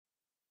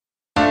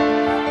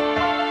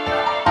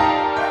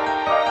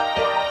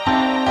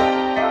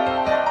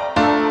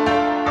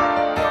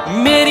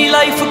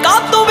life का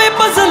तू वे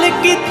puzzle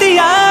कीती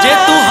है जे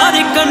तू हर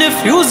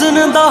कन्फ्यूजन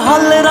दा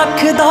हल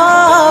रखदा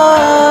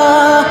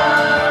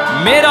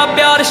मेरा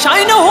प्यार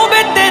शाइन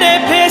होवे तेरे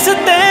फेस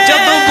ते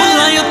जदों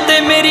बुल्लां उत्ते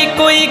मेरी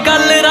कोई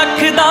गल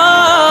रखदा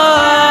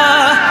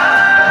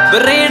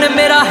ब्रेन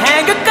मेरा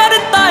हैंग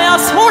करता आ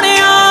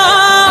सोहणिया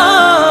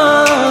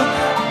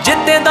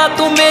जिते दा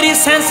तू मेरी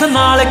सेंस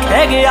नाल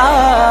खह गया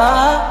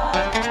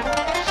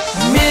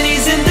मेरी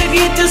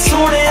जिंदगी च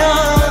सोहणिया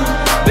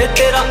वे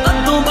तेरा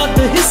अद्धों वध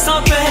हिस्सा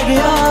पै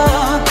गया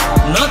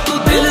ना तू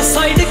दिल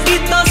साइड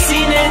कीता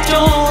सीने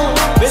चों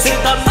वे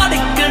सीधा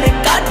धड़कन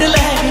कढ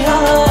लै गया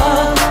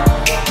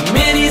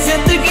मेरी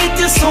जिंदगी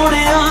च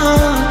सोहणिया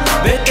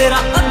वे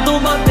तेरा अद्धों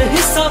वध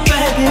हिस्सा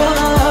पै गया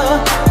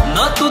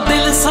ना तू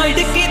दिल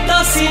साइड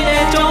कीता सीने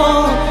चों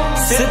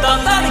सीधा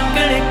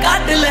धड़कन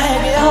कढ लै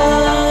गया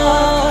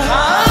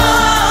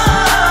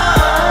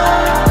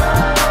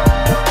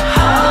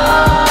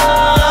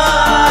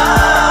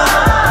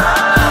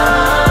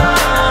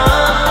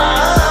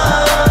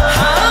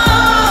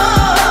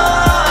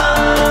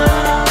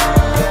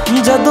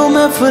जदों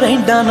मैं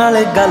फ्रेंडा नाल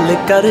गल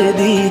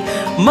करदी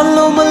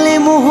मल्लो मल्ली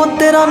मूहों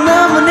तेरा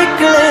नाम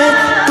निकले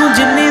तू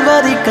जिन्नी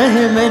वारी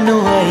कहे मैनू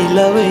आई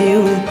लव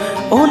यू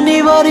उन्नी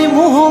वारी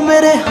मूहों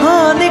मेरे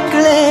हाँ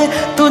निकले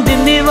तू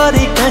जिन्नी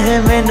वारी कहे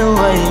मैनू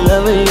आई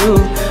लव यू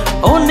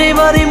उन्नी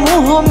वारी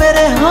मूहों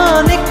मेरे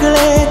हाँ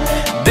निकले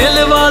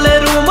दिल वाले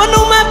रूम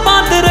नू मैं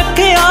बंद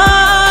रखिया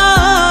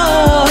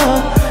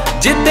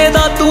जिते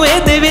दा तू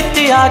इहदे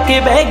विच आके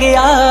बह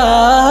गया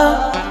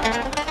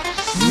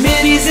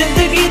मेरी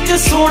जिंदगी च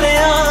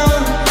सोहणिया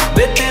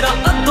वे तेरा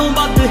अद्धों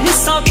वध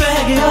हिस्सा पै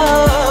गया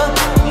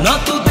ना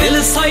तू दिल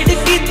साइड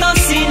कीता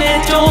सीने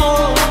चों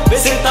वे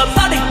सीधा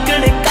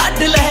धड़कन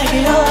कढ लै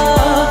गया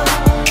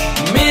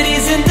मेरी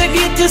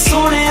जिंदगी च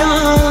सोहणिया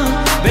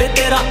वे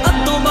तेरा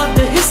अद्धों वध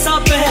हिस्सा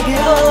पै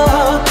गया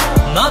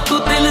ना तू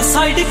दिल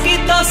साइड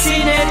कीता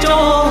सीने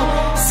चों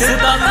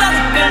सीधा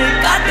धड़कन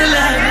कढ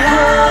लै गया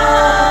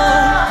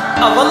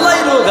वल्ला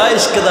ही रोग आ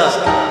इश्क दा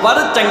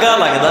पर चंगा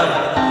लगदा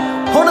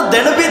हुण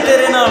दिन भी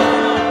तेरे नाल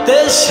ते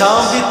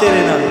शाम भी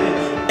तेरे नाल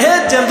ए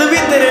जिंद भी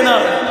तेरे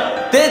नाल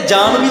ते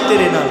जान भी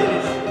तेरे नाल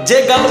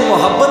जे गल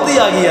मुहब्बत दी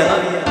आ गई है ना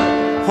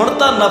हुण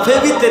तां नफे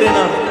भी तेरे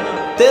नाल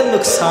ते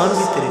नुकसान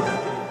भी तेरे नाल